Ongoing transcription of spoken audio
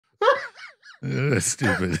That's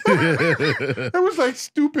stupid. It was like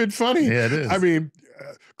stupid funny. Yeah, it is. I mean,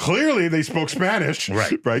 clearly they spoke Spanish.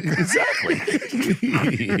 Right. Right. Exactly.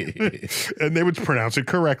 And they would pronounce it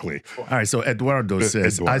correctly. All right, so Eduardo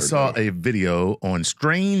says, I saw Eduardo. a video on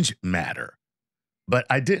strange matter, but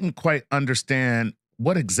I didn't quite understand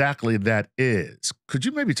what exactly that is. Could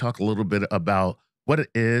you maybe talk a little bit about what it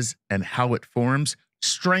is and how it forms?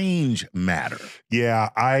 Strange matter. Yeah,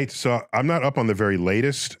 I'm not up on the very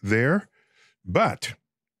latest there, but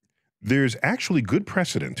there's actually good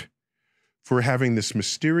precedent for having this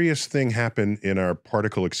mysterious thing happen in our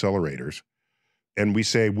particle accelerators. And we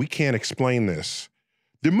say, we can't explain this.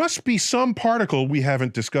 There must be some particle we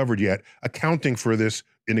haven't discovered yet accounting for this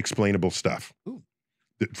inexplainable stuff. Ooh.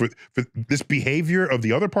 For this behavior of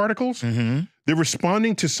the other particles, they're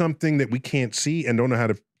responding to something that we can't see and don't know how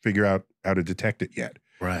to figure out how to detect it yet.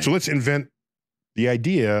 Right. So let's invent the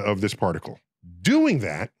idea of this particle. Doing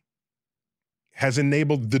that has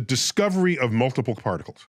enabled the discovery of multiple particles.